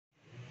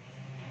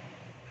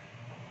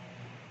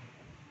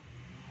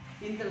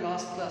In the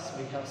last class,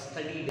 we have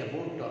studied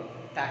about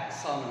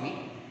taxonomy,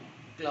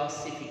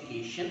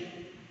 classification,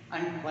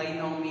 and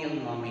binomial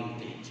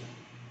nomenclature.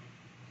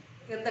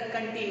 The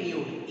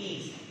continued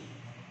is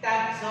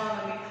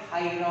taxonomic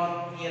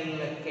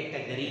hierarchical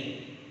category.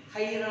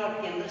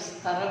 Hierarchy ಅಂದರೆ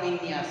ಸ್ತರ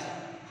ವಿನ್ಯಾಸ,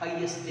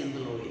 highest ಇಂದ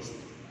lowest.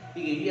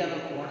 ಈಗ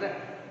ಇಂಡಿಯಾದಲ್ಲಿ ತಗೊಂಡ್ರೆ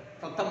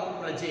ಪ್ರಥಮ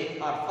ಪ್ರಜೆ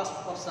ಆರ್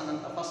ಫಸ್ಟ್ ಪರ್ಸನ್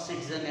ಅಂತ, ಫಸ್ಟ್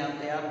ಸಿಟಿಸನ್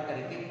ಅಂತ ಯಾರು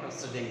ಕರಿತೀವಿ,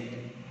 ಪ್ರೆಸಿಡೆಂಟ್.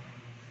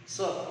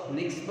 ಸೊ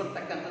ನೆಕ್ಸ್ಟ್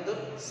ಬರ್ತಕ್ಕಂಥದ್ದು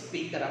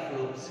speaker of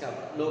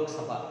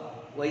Lok Sabha,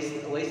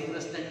 wise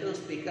president,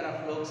 speaker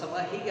of Lok Sabha,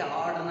 ಹೀಗೆ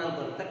ಆರ್ಡರ್ನಲ್ಲಿ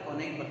ಬರುತ್ತೆ.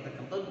 ಕೊನೆಗೆ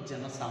ಬರ್ತಕ್ಕಂಥದ್ದು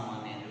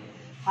ಜನಸಾಮಾನ್ಯರು.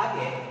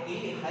 ಹಾಗೆ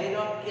ಇಲ್ಲಿ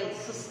ಹೈರಾರ್ಕಿಯಲ್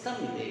ಸಿಸ್ಟಮ್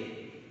ಇದೆ,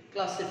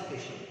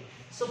 ಕ್ಲಾಸಿಫಿಕೇಶನ್.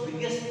 ಸೊ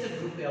ಬಿಗ್ಗೆಸ್ಟ್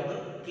ಗ್ರೂಪ್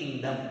ಯಾವುದು,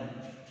 ಕಿಂಗ್ಡಮ್.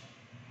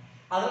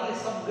 ಅದರಲ್ಲಿ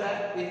ಸಬ್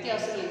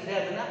ವ್ಯತ್ಯಾಸಗಳಿದ್ರೆ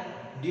ಅದನ್ನ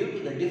due to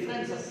the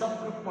difference sub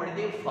group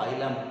ಮಾಡಿದ್ದೀವಿ.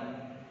 ಫೈಲಮ್,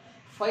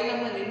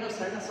 ಫೈಲಮ್ ಅಲ್ಲಿ ಇನ್ನೂ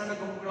ಸಣ್ಣ ಸಣ್ಣ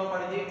ಗುಂಪುಗಳು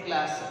ಮಾಡಿದ್ದೀವಿ.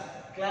 ಕ್ಲಾಸ್,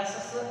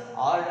 ಕ್ಲಾಸಸ್,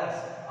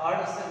 ಆರ್ಡರ್ಸ್,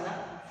 ಆರ್ಡರ್ಸ್ ಅನ್ನ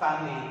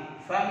family,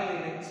 family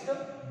next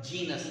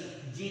genus,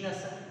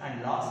 genus and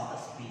last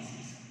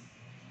species.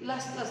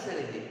 Last class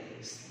ಹೇಳಿದ್ದೆ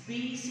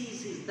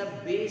species is the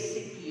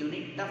basic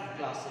unit of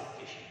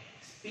classification.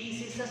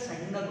 Species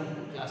ಸಣ್ಣ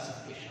ಗುಂಪು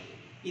ಕ್ಲಾಸಿಫಿಕೇಶನ್,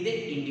 ಇದೇ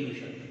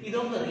ಇಂಡಿವಿಜುವಲ್.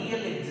 ಇದೊಂದು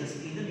ರಿಯಲ್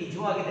ಎಕ್ಸಿಸ್ಟ್, ಇದು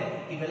ನಿಜವಾಗಿದೆ.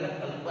 ಇವೆಲ್ಲ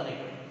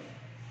ಕಲ್ಪನೆಗಳು,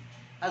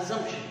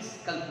 ಅಸಂಪ್ಷನ್ಸ್,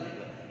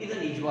 ಕಲ್ಪನೆಗಳು, ಇದು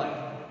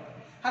ನಿಜವಾಗಿದೆ.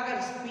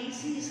 ಹಾಗಾದ್ರೆ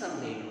ಸ್ಪೀಸೀಸ್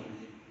ಅಂದ್ರೇನು?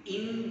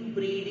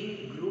 Inbreeding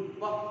group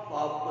of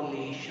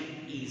population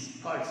is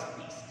called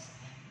species.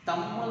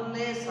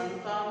 ತಮ್ಮಲ್ಲೇ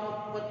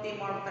ಸಂತಾನೋತ್ಪತ್ತಿ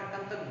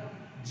ಮಾಡತಕ್ಕಂಥ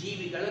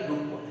ಜೀವಿಗಳ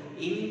ಗುಂಪು.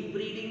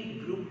 Inbreeding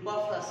group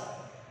of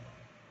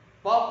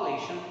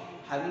population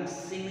having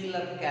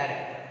similar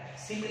character,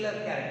 similar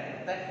character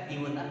ಅಂತ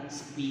ಇವನ್ನ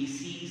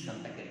ಸ್ಪೀಸೀಸ್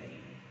ಅಂತ ಕರಿತೀವಿ.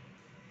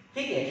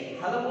 ಹೀಗೆ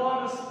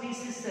ಹಲವಾರು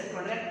ಸ್ಪೀಸೀಸ್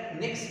ಸೇರ್ಕೊಂಡ್ರೆ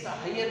ನೆಕ್ಸ್ಟ್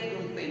ಹೈಯರ್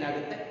ಗುಂಪು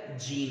ಏನಾಗುತ್ತೆ,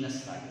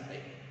 ಜೀನಸ್ ಆಗುತ್ತೆ.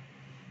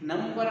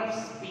 Number of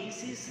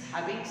species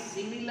having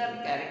similar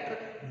character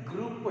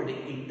grouped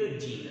into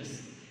genus.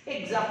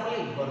 Example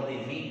ಇಲ್ಲಿ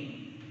ಬರ್ದಿದ್ವಿ,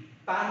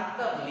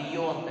 ಪ್ಯಾಂಥರ್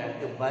ಲಿಯೋ ಅಂತ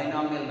ಹೇಳ್ತೀವಿ.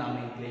 Binomial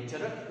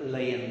nomenclature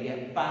ಲಯನ್ಗೆ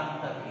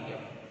panther Leo.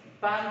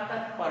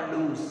 Panther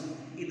ಪರ್ಡೂಸ್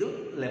ಇದು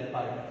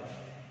ಲೆಪರ್ಡ್.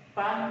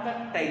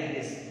 ಪ್ಯಾಂಥರ್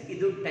ಟೈಗ್ರಿಸ್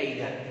ಇದು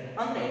ಟೈಗರ್.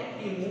 ಅಂದ್ರೆ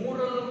ಈ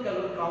ಮೂರಲ್ಲೂ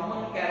ಕೆಲವು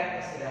ಕಾಮನ್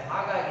ಕ್ಯಾರೆಕ್ಟರ್ಸ್ ಇದೆ,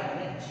 ಹಾಗಾಗಿ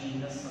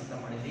ಜೀನಸ್ ಅಂತ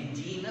ಮಾಡಿದ್ವಿ.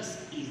 Genus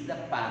is the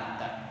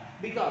panther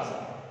because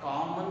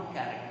common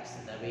characters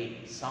ಇದಾವೆ,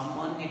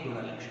 ಸಾಮಾನ್ಯ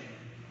ಗುಣಲಕ್ಷಣ.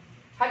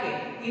 ಹಾಗೆ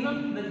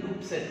ಇನ್ನೊಂದು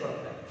ಗ್ರೂಪ್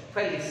ಸೇರ್ಕೊಳ್ತಾರೆ,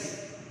 ಫೆಲಿಸ್.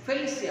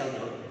 ಫೆಲಿಸ್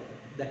ಯಾವುದು?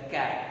 The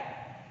cat.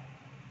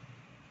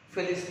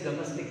 ಫೆಲಿಸ್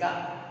ಡೊಮೆಸ್ಟಿಕಾ,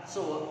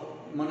 so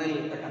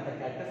ಮನೆಯಲ್ಲಿರ್ತಕ್ಕಂಥ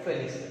cat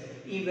ಫೆಲಿಸ್.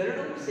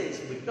 ಇವೆರಡೂ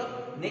ಸೇರಿಸ್ಬಿಟ್ಟು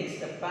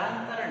ನೆಕ್ಸ್ಟ್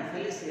ಪ್ಯಾಂಥರ್ ಅಂಡ್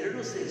ಫೆಲಿಸ್ ಎರಡೂ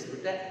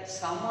ಸೇರಿಸ್ಬಿಟ್ಟೆ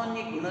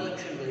ಸಾಮಾನ್ಯ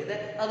ಗುಣಲಕ್ಷಣಗಳಿದೆ.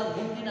 ಅದು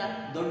ಮುಂದಿನ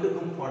ದೊಡ್ಡ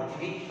ಗುಂಪು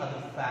ಮಾಡ್ತೀವಿ, ಅದು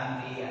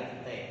ಫ್ಯಾಮಿಲಿ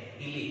ಆಗುತ್ತೆ.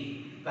 ಇಲ್ಲಿ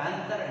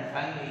ಪ್ಯಾಂಥರ್ ಅಂಡ್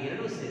ಫ್ಯಾಮಿಲಿ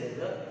ಎರಡೂ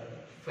ಸೇರಿದ್ದು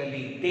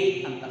ಫೆಲಿಡೇ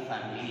ಅಂತ,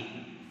 ಫ್ಯಾಮಿಲಿ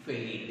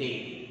ಫೆಲಿಡೇ.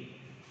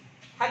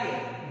 ಹಾಗೆ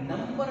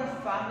ನಂಬರ್ ಆಫ್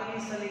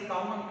ಫ್ಯಾಮಿಲೀಸ್ ಅಲ್ಲಿ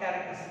ಕಾಮನ್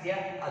ಕ್ಯಾರೆಕ್ಟರ್ಸ್ ಇದೆಯಾ,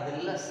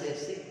 ಅದೆಲ್ಲ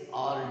ಸೇರಿಸಿ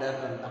ಆರ್ಡರ್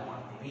ಅಂತ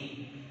ಮಾಡ್ತೀವಿ.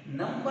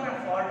 Number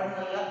of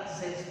ಆರ್ಡರ್ನೆಲ್ಲ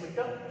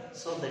ಸೇರಿಸ್ಬಿಟ್ಟು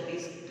so that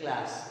is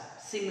class.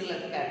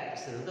 Similar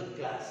characters ಇರೋದು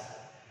ಕ್ಲಾಸ್.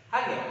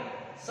 ಹಾಗೆ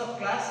ಸೊ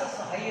ಕ್ಲಾಸಸ್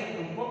ಹೈಯರ್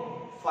ಗುಂಪು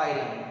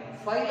ಫೈಲಮ್,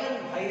 ಫೈಲಮ್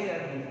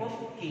ಹೈಯರ್ ಗುಂಪು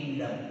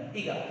ಕಿಂಗ್ಡಮ್.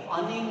 ಈಗ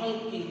ಅನಿಮಲ್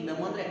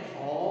ಕಿಂಗ್ಡಮ್ ಅಂದ್ರೆ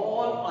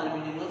all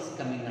animals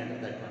coming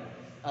under that one.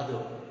 ಅದು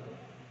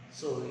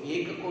ಸೊ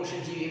ಏಕಕೋಶ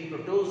ಜೀವಿ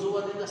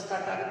ಪ್ರೊಟೋಜುವಾದಿಂದ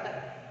ಸ್ಟಾರ್ಟ್ ಆಗುತ್ತೆ,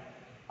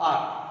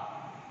 ಆರ್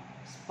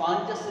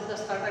ಸ್ಪಾಂಜಸ್ ಇಂದ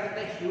ಸ್ಟಾರ್ಟ್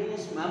ಆಗುತ್ತೆ,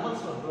 ಹ್ಯೂಸ್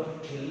ಮ್ಯಾಮಲ್ಸ್ ವರ್ಗು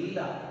ಎಲ್ಲ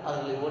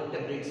ಅದರಲ್ಲಿ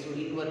ವರ್ಟೆಬ್ರೇಟ್ಸು,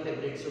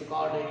 ಇನ್ವರ್ಟೆಬ್ರೇಟ್ಸು,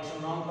 ಕಾರ್ಡೇಟ್ಸು,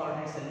 ನಾನ್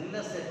ಕಾರ್ಡೇಟ್ಸ್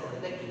ಎಲ್ಲ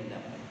ಸೇರ್ಕೊಂಡಿದೆ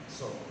Kingdom.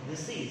 So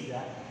this is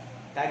the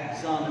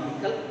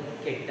taxonomical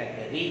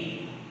category.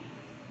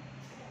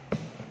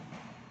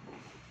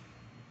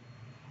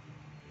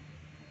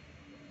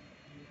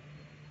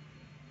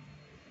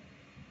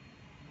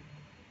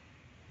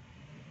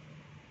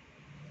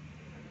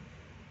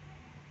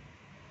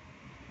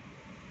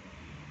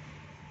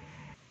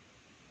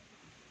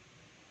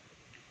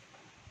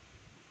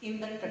 In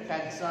that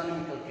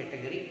taxonomical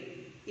category,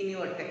 in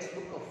your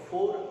textbook of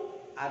 4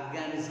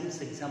 organisms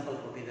example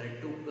ಕೊಟ್ಟಿದ್ದಾರೆ,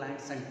 2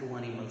 plants and 2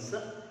 animals.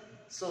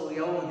 ಸೊ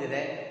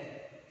ಯಾವುದಿದೆ,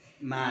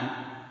 man,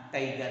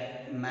 tiger,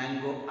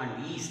 mango and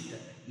East.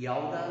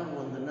 ಯಾವುದಾದ್ರು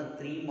ಒಂದನ್ನು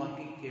 3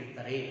 ಮಾರ್ಕಿಗೆ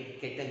ಕೇಳ್ತಾರೆ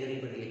ಕೆಟಗರಿ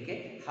ಬರಲಿಕ್ಕೆ.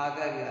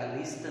 ಹಾಗಾಗಿ ಆ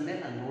ಲೀಸ್ಟನ್ನೇ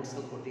ನಾನು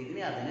ನೋಟ್ಸಲ್ಲಿ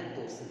ಕೊಟ್ಟಿದ್ದೀನಿ, ಅದನ್ನೇ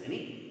ತೋರಿಸಿದ್ದೀನಿ.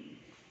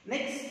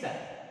 ನೆಕ್ಸ್ಟ್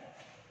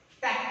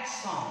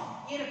ಟ್ಯಾಕ್ಸಾನ್.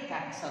 ಏನು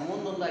ಟ್ಯಾಕ್ಸಾನ್?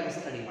 ಒಂದೊಂದಾಗಿ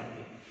ಸ್ಟಡಿ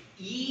ಮಾಡ್ತೀವಿ.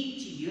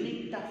 Each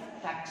unit of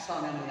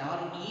taxonomy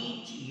R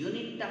each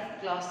unit of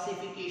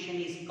classification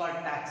is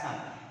called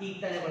ಟ್ಯಾಕ್ಸಾನ್. ಈಗ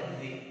ತಾನೇ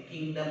ಬರ್ತಿದ್ವಿ,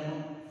 Kingdom,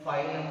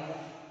 phylum,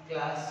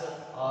 class,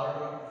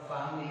 order,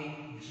 family,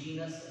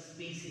 genus,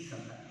 species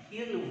ಅಂತ.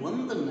 ಇದರಲ್ಲಿ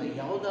ಒಂದನ್ನು,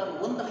 ಯಾವುದಾದ್ರು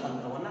ಒಂದು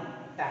ಹಂತವನ್ನು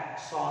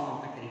ಟ್ಯಾಕ್ಸಾನ್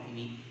ಅಂತ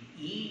ಕರಿತೀವಿ.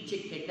 Each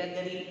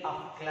category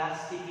of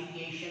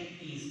classification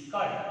is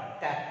called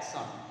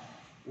ಟ್ಯಾಕ್ಸಾನ್.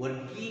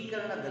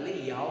 ವರ್ಗೀಕರಣದಲ್ಲಿ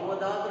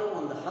ಯಾವುದಾದ್ರೂ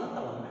ಒಂದು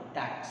ಹಂತವನ್ನು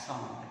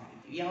ಟ್ಯಾಕ್ಸಾನ್ ಅಂತ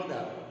ಕರಿತೀವಿ,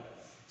 ಯಾವುದಾದ್ರು.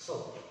 So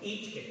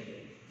each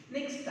category.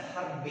 Next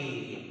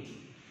herbarium.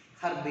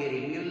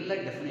 Herbarium ಇವೆಲ್ಲ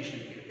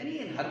ಡೆಫಿನೇಷನ್ ಕೇಳ್ತೇನೆ.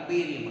 ಏನು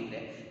ಹರ್ಬೇರಿಯಂ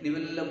ಅಂದರೆ,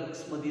 ನೀವೆಲ್ಲ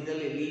ಬುಕ್ಸ್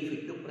ಮಧ್ಯದಲ್ಲಿ ಲೀಫ್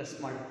ಇಟ್ಟು ಪ್ರೆಸ್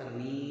ಮಾಡ್ತಾರೆ,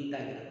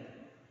 ನೀಟಾಗಿರುತ್ತೆ.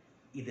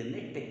 ಇದನ್ನೇ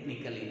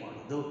ಟೆಕ್ನಿಕಲಿ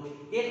ಮಾಡೋದು.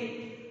 ಏನು?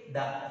 The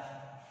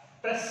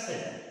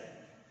pressed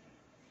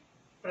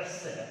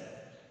pressed,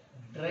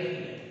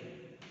 dried,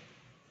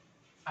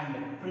 and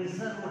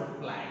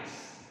preserved plants.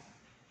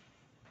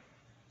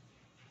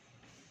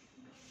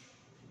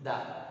 The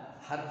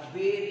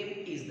herbarium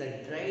is the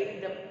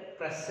dried,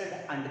 pressed,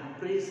 and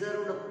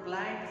preserved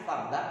plant for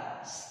the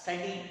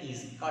study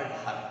is called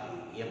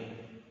herbarium.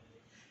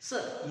 So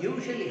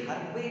usually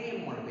herbarium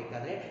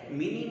ಮಾಡಬೇಕಾದ್ರೆ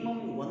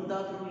ಮಿನಿಮಮ್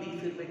ಒಂದಾದ್ರೂ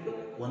ಲೀಫ್ ಇರಬೇಕು,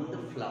 ಒಂದು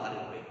flower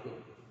ಇರಬೇಕು.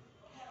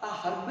 ಆ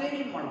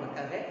ಹರ್ಬೇರಿಯಂ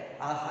ಮಾಡಬೇಕಾದ್ರೆ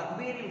ಆ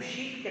ಹರ್ಬೇರಿಯಂ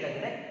ಶೀಟ್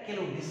ಕೆಳಗಡೆ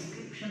ಕೆಲವು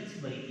descriptions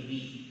ಬರೀತೀವಿ.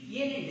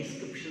 ಏನೇನು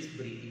ಡಿಸ್ಕ್ರಿಪ್ಷನ್ಸ್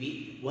ಬರೀತೀವಿ?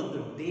 ಒಂದು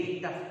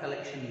ಡೇಟ್ ಆಫ್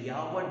ಕಲೆಕ್ಷನ್,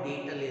 ಯಾವ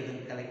ಡೇಟಲ್ಲಿ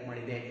ಅದನ್ನು ಕಲೆಕ್ಟ್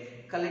ಮಾಡಿದೆ,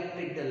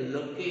 ಕಲೆಕ್ಟೆಡ್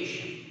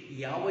ಲೊಕೇಶನ್,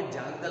 ಯಾವ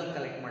ಜಾಗದಲ್ಲಿ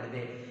ಕಲೆಕ್ಟ್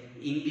ಮಾಡಿದೆ,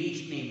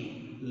 English name,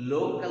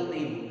 local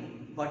name,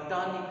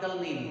 botanical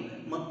name,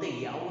 ಮತ್ತು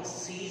ಯಾವ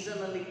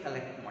ಸೀಸನಲ್ಲಿ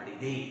ಕಲೆಕ್ಟ್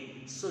ಮಾಡಿದೆ.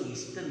 ಸೊ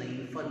ಇಷ್ಟನ್ನು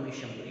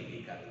ಇನ್ಫಾರ್ಮೇಷನ್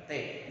ಬರೀಬೇಕಾಗುತ್ತೆ.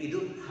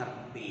 ಇದು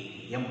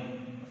herbarium.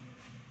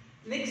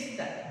 Next,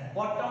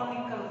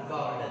 botanical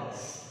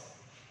gardens.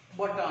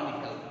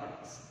 Botanical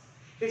gardens.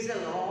 It's a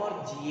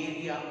large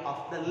area of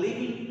the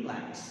living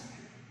plants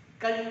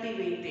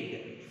cultivated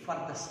for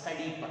the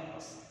study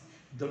purpose.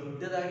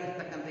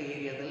 ದೊಡ್ಡದಾಗಿರ್ತಕ್ಕಂಥ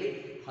ಏರಿಯಾದಲ್ಲಿ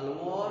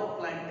ಹಲವಾರು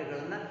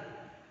ಪ್ಲಾಂಟ್ಗಳನ್ನು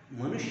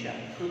ಮನುಷ್ಯ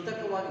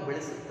ಕೃತಕವಾಗಿ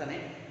ಬೆಳೆಸುತ್ತಾನೆ.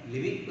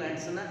 ಲಿವಿಂಗ್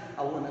ಪ್ಲಾಂಟ್ಸನ್ನು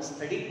ಅವನ್ನು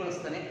ಸ್ಟಡಿ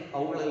ಪಡಿಸ್ತಾನೆ.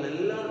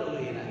 ಅವುಗಳಲ್ಲೆಲ್ಲರಲ್ಲೂ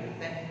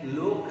ಏನಾಗುತ್ತೆ,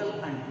 ಲೋಕಲ್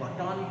ಆ್ಯಂಡ್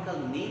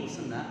ಬಟಾನಿಕಲ್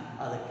ನೇಮ್ಸನ್ನು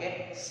ಅದಕ್ಕೆ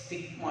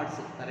ಸ್ಟಿಕ್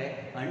ಮಾಡಿಸಿರ್ತಾರೆ,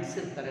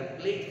 ಅಂಟಿಸಿರ್ತಾರೆ,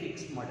 ಪ್ಲೇಟ್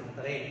ಫಿಕ್ಸ್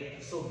ಮಾಡಿರ್ತಾರೆ.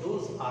 So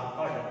those are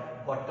called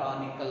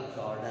botanical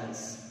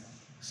gardens.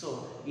 So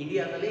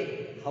ಇಂಡಿಯಾದಲ್ಲಿ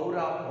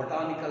Howrah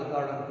botanical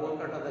garden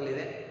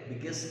ಕೋಲ್ಕತ್ತಾದಲ್ಲಿದೆ,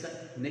 biggest.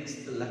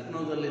 Next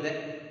ಲಕ್ನೋದಲ್ಲಿದೆ.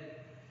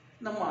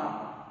 ನಮ್ಮ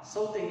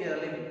ಸೌತ್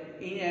ಇಂಡಿಯಾದಲ್ಲಿ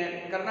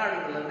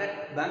ಕರ್ನಾಟಕದಲ್ಲಂದರೆ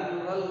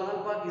ಬ್ಯಾಂಗ್ಳೂರಲ್ಲಿ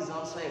Lalbagh is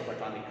also A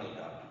botanical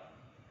garden,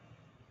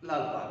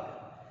 Lalbagh.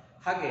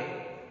 ಹಾಗೆ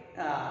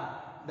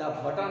ದ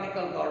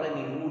ಬಟಾನಿಕಲ್ ಗಾರ್ಡನ್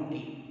ಇನ್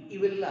ಊಟಿ,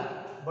 ಇವೆಲ್ಲ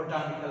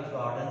botanical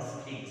gardens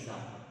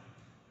example.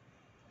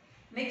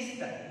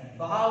 Next,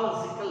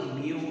 ಬಾಲಜಿಕಲ್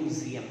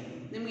museum.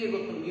 ನಿಮಗೆ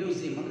ಗೊತ್ತು,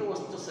 ಮ್ಯೂಸಿಯಂ ಅಂದರೆ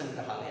ವಸ್ತು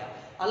ಸಂಗ್ರಹಾಲಯ.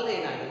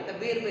 ಅಲ್ಲೇನಾಗುತ್ತೆ,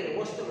 ಬೇರೆ ಬೇರೆ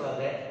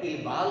ವಸ್ತುಗಳಾದರೆ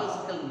ಇಲ್ಲಿ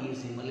ಬಾಲಜಿಕಲ್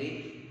ಮ್ಯೂಸಿಯಮಲ್ಲಿ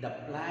the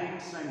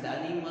plants and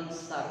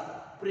animals are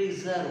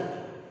preserved.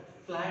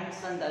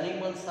 Plants and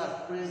animals are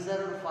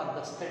preserved for the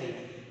study.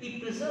 ಈ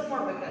ಪ್ರಿಸರ್ವ್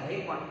ಮಾಡ್ಬೇಕಾದ್ರೆ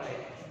ಹೇಗೆ ಮಾಡ್ತಾರೆ?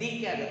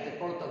 ಡಿಕೆ ಆಗುತ್ತೆ,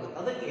 ಕೊಳ್ತೋಗುತ್ತೆ.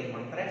 ಅದಕ್ಕೆ ಏನು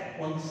ಮಾಡ್ತಾರೆ,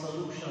 ಒಂದು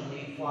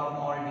ಸೊಲ್ಯೂಷನ್ಲಿ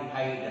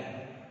ಫಾರ್ಮಾಲ್ಡಿಹೈಡ್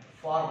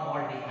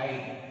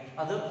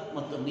ಅದು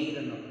ಮತ್ತು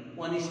ನೀರನ್ನು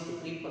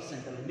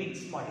 1:3% ಅಲ್ಲಿ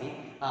ಮಿಕ್ಸ್ ಮಾಡಿ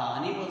ಆ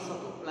ಅನಿಮಲ್ಸ್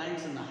ಅಥವಾ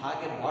ಪ್ಲಾಂಟ್ಸನ್ನು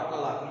ಹಾಗೆ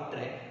ಬಾಟಲ್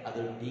ಹಾಕಿಟ್ರೆ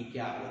ಅದು ಡಿಕೆ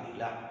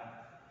ಆಗೋದಿಲ್ಲ.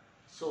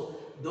 So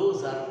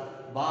those are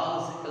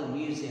ಬಾಲಜಿಕಲ್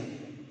museum.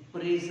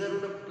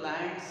 Preserved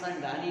plants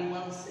and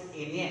animals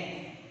in a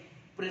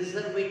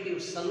preservative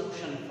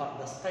solution for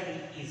the study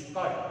is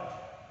called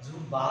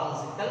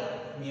zoological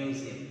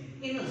museum.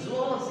 In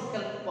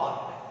zoological park,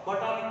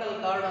 botanical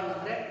garden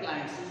ಅಂದ್ರೆ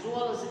plants,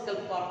 zoological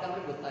park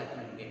ಅಂದ್ರೆ ಗೊತ್ತಾಯ್ತು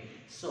ನಿಮಗೆ.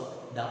 So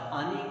the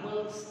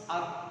animals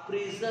are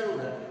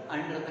preserved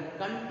under the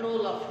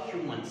control of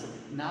humans.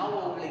 ನಾವು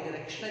ಅವುಗಳಿಗೆ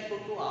ರಕ್ಷಣೆ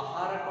ಕೊಟ್ಟು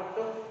ಆಹಾರ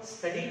ಕೊಟ್ಟು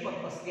ಸ್ಟಡಿ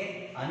ಪರ್ಪಸ್ಗೆ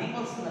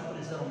ಅನಿಮಲ್ಸ್ನ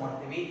ಪ್ರಿಸರ್ವ್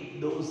ಮಾಡ್ತೀವಿ.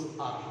 Those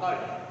are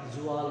called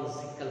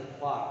zoological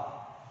park.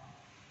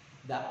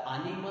 The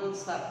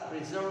animals are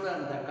preserved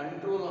under the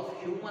control of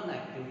human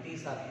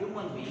activities or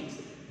human beings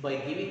by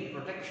giving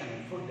protection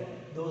and food.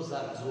 Those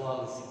are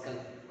zoological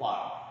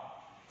park.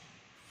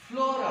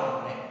 Flora,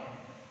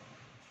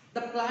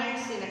 the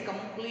plants in a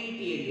complete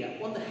area.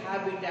 ಒಂದು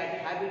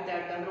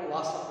habitat ಅಂದರೆ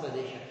ವಾಸ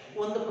ಪ್ರದೇಶ.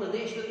 ಒಂದು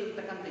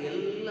ಪ್ರದೇಶದಲ್ಲಿರ್ತಕ್ಕಂಥ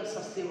ಎಲ್ಲ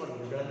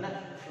ಸಸ್ಯವರ್ಗಗಳನ್ನು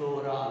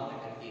flora ಅಂತ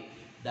ಕರಿತೀವಿ.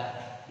 The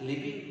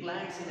living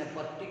plants in a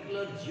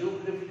particular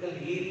geographical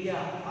area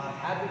or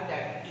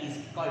habitat is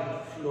called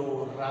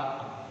flora.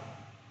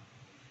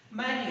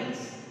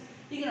 ಮ್ಯಾನ್ಯಲ್ಸ್,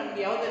 ಈಗ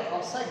ನಮಗೆ ಯಾವುದೇ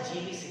ಹೊಸ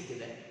ಜೀವಿ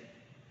ಸಿಕ್ಕಿದೆ,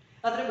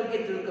 ಅದರ ಬಗ್ಗೆ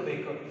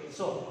ತಿಳ್ಕೋಬೇಕು.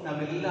 ಸೊ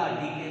ನಾವೆಲ್ಲ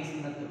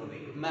ಡೀಟೇಲ್ಸನ್ನು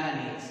ತಗೋಬೇಕು.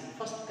 ಮ್ಯಾನ್ಯಲ್ಸ್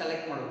ಫಸ್ಟ್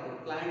ಕಲೆಕ್ಟ್ ಮಾಡಬೇಕು.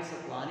 ಪ್ಲಾಂಟ್ಸ್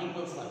ಅಥವಾ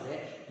ಅನಿಮಲ್ಸ್ ಆದರೆ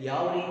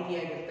ಯಾವ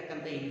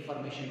ರೀತಿಯಾಗಿರ್ತಕ್ಕಂಥ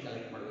ಇನ್ಫಾರ್ಮೇಷನ್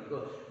ಕಲೆಕ್ಟ್ ಮಾಡಬೇಕು,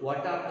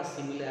 ವಾಟ್ ಆರ್ ದ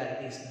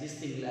ಸಿಮಿಲಾರಿಟೀಸ್,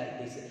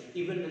 ಡಿಸ್ಸಿಮಿಲಾರಿಟೀಸ್,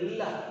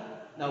 ಇವನ್ನೆಲ್ಲ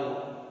ನಾವು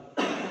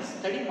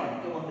ಸ್ಟಡಿ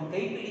ಮಾಡೋಕ್ಕೆ ಒಂದು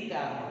ಕೈಪಿಡಿ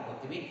ತಯಾರು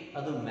ಮಾಡ್ಕೋತೀವಿ.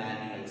 ಅದು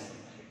ಮ್ಯಾನ್ಯಲ್ಸ್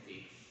ಅಂತ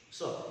ಹೇಳ್ತೀವಿ.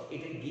 So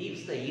it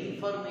gives the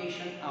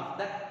information of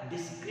the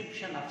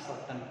description of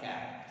certain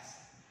characters.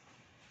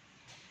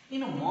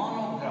 ಇನ್ನು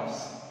monographs.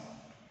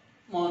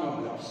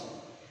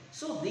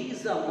 So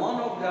these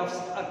monographs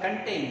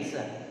contains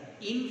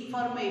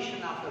information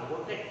of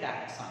about a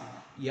taxon.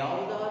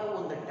 ಯಾವುದಾದ್ರು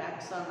ಒಂದು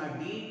ಟ್ಯಾಕ್ಸಾನ್ನ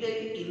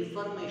ಡೀಟೇಲ್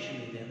ಇನ್ಫಾರ್ಮೇಷನ್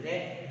ಇದೆ ಅಂದರೆ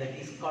that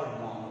is called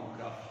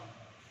monograph.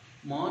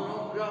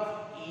 Monograph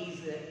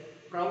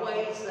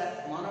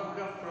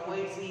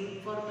provides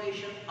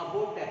information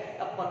about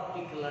a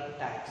particular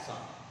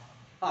taxon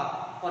or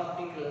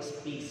particular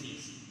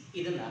species.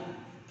 ಇದನ್ನು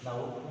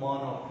ನಾವು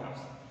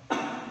monographs.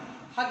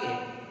 ಹಾಗೆ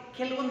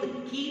ಕೆಲವೊಂದು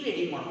key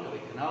ready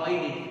ಮಾಡ್ಕೋಬೇಕು ನಾವು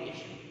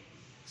identification.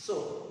 So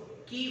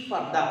key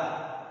for the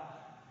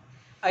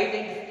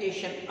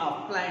identification of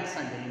plants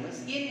and animals.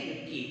 ಏನೇನು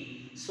ಕೀ?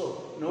 ಸೊ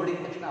ನೋಡಿದ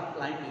ತಕ್ಷಣ ಆ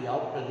ಪ್ಲಾಂಟ್ ಯಾವ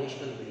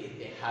ಪ್ರದೇಶದಲ್ಲಿ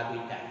ಬೆಳೆಯುತ್ತೆ,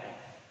 habitat,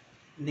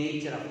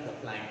 nature of the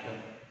plant,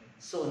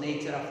 so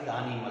nature of the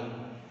animal,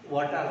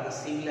 what are the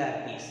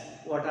similarities,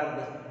 what are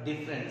the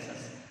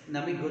differences,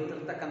 ನಮಗೆ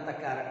ಗೊತ್ತಿರ್ತಕ್ಕಂಥ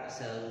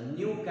characters,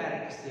 new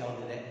characters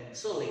ಯಾವುದಿದೆ.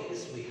 So like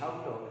this we have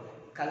to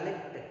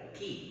collect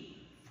key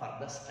for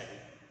the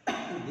study.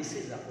 This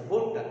is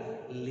about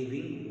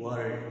living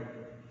world.